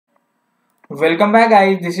Welcome back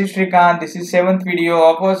guys, this is Shrikant. This is 7th video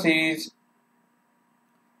of our series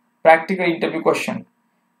practical interview question.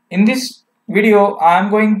 In this video I am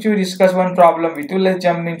going to discuss one problem with you. Let's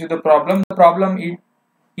jump into the problem. The problem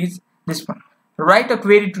is this one. Write a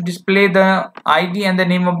query to display the ID and the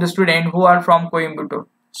name of the student who are from Coimbatore.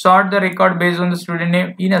 Sort the record based on the student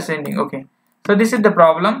name in ascending. Okay, so this is the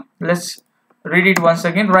problem. Let's read it once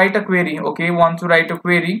again. Write a query. Okay, want to write a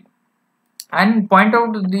query and point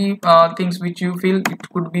out the things which you feel it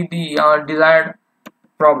could be the desired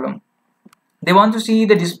problem. They want to see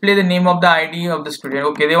the display the name of the ID of the student.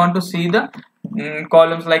 Okay, they want to see the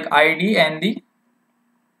columns like ID and the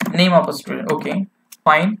name of a student. Okay,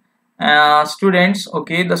 fine. Students.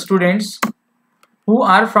 Okay, the students who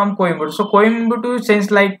are from Coimbatore. So Coimbatore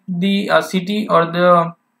sounds like the city or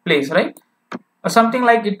the place, right? Or something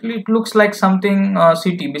like it looks like something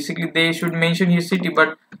city. Basically they should mention his city,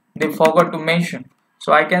 but they forgot to mention.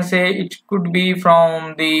 So I can say it could be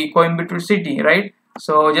from the Coimbatore city, right?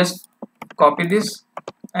 So just copy this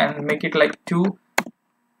and make it like 2.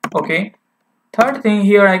 Okay, third thing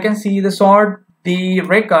here, I can see the sort the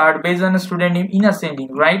record based on a student name in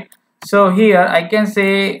ascending, right? So here I can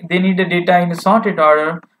say they need the data in a sorted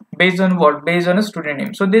order based on what? Based on a student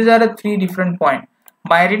name. So these are the 3 different points.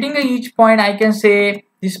 By reading each point, I can say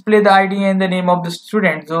display the ID and the name of the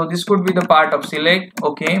student. So this could be the part of select.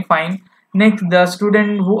 Okay, fine. Next, the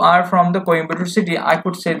student who are from the Coimbatore city, I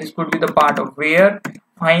could say this could be the part of where.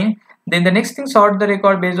 Fine. Then the next thing, sort the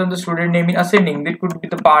record based on the student name in ascending. That could be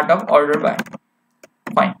the part of order by.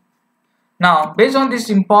 Fine. Now, based on this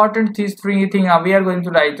important these 3 things, we are going to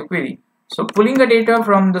write the query. So pulling the data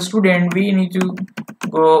from the student, we need to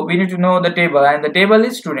know the table, and the table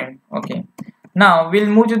is student. Okay. Now we'll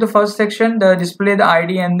move to the first section, the display the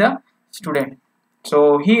ID and the student.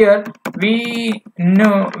 So here we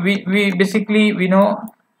know we basically know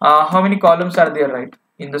how many columns are there, right,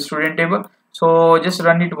 in the student table. So just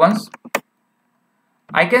run it once.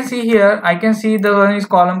 I can see here, I can see the one is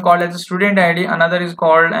column called as the student ID, another is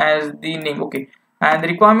called as the name. Okay, and the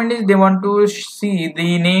requirement is they want to see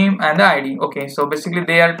the name and the ID. Okay, so basically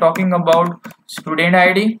they are talking about student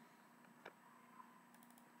ID,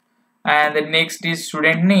 and the next is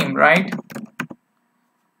student name, right?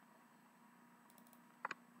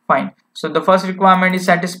 Fine. So the first requirement is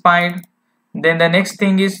satisfied. Then the next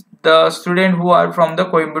thing is the student who are from the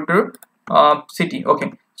Coimbatore city.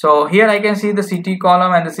 Okay, so here I can see the city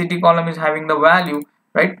column, and the city column is having the value,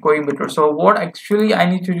 right, Coimbatore. So what actually I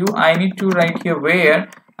need to do, I need to write here where,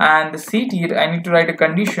 and the city I need to write a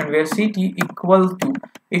condition where city equal to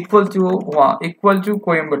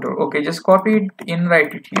Coimbatore. Okay, just copy it in,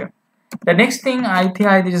 write it here. The next thing I think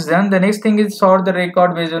I is done. The next thing is sort the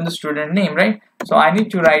record based on the student name, right? So I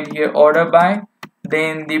need to write here order by,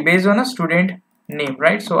 then the based on a student name,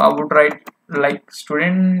 right? So I would write like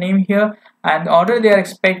student name here, and the order they are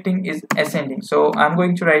expecting is ascending. So I'm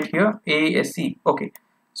going to write here ASC. Okay,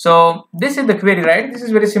 so this is the query, right? This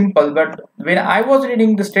is very simple, but when I was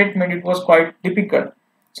reading the statement, it was quite difficult.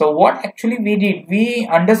 So what actually we did, we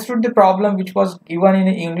understood the problem which was given in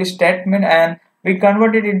the English statement, and we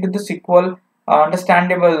converted into the SQL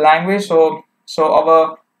understandable language. So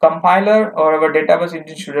our compiler or our database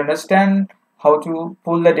engine should understand how to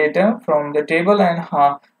pull the data from the table and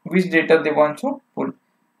which data they want to pull.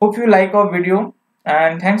 Hope you like our video,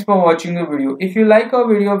 and thanks for watching the video. If you like our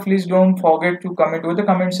video, please don't forget to comment with the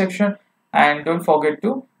comment section, and don't forget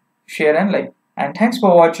to share and like. And thanks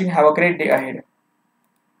for watching. Have a great day ahead.